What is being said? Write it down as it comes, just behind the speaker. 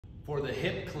For the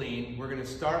hip clean, we're gonna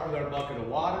start with our bucket of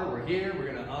water. We're here, we're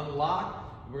gonna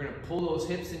unlock. We're gonna pull those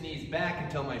hips and knees back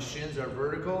until my shins are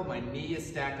vertical. My knee is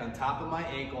stacked on top of my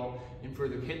ankle. And for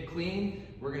the hip clean,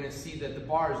 we're gonna see that the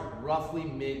bar is roughly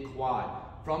mid-quad.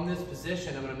 From this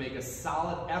position, I'm gonna make a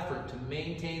solid effort to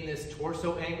maintain this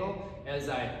torso angle as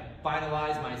I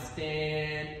finalize my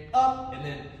stand up and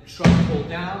then shrug, pull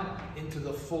down into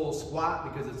the full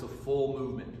squat because it's a full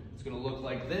movement. It's gonna look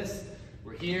like this.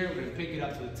 We're here, we're gonna pick it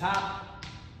up to the top,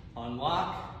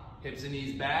 unlock, hips and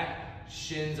knees back,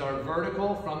 shins are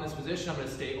vertical. From this position, I'm gonna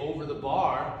stay over the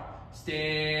bar,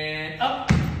 stand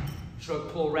up,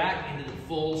 shrug, pull, rack into the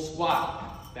full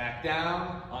squat. Back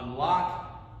down,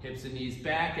 unlock, hips and knees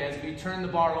back. As we turn the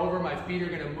bar over, my feet are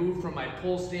gonna move from my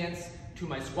pull stance to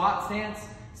my squat stance.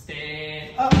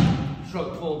 Stand up,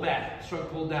 shrug, pull back, shrug,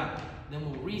 pull down. Then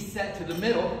we'll reset to the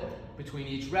middle between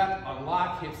each rep,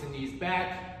 unlock, hips and knees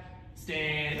back,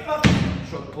 stand up,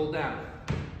 shrug, pull down.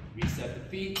 Reset the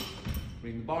feet,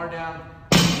 bring the bar down,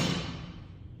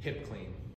 hip clean.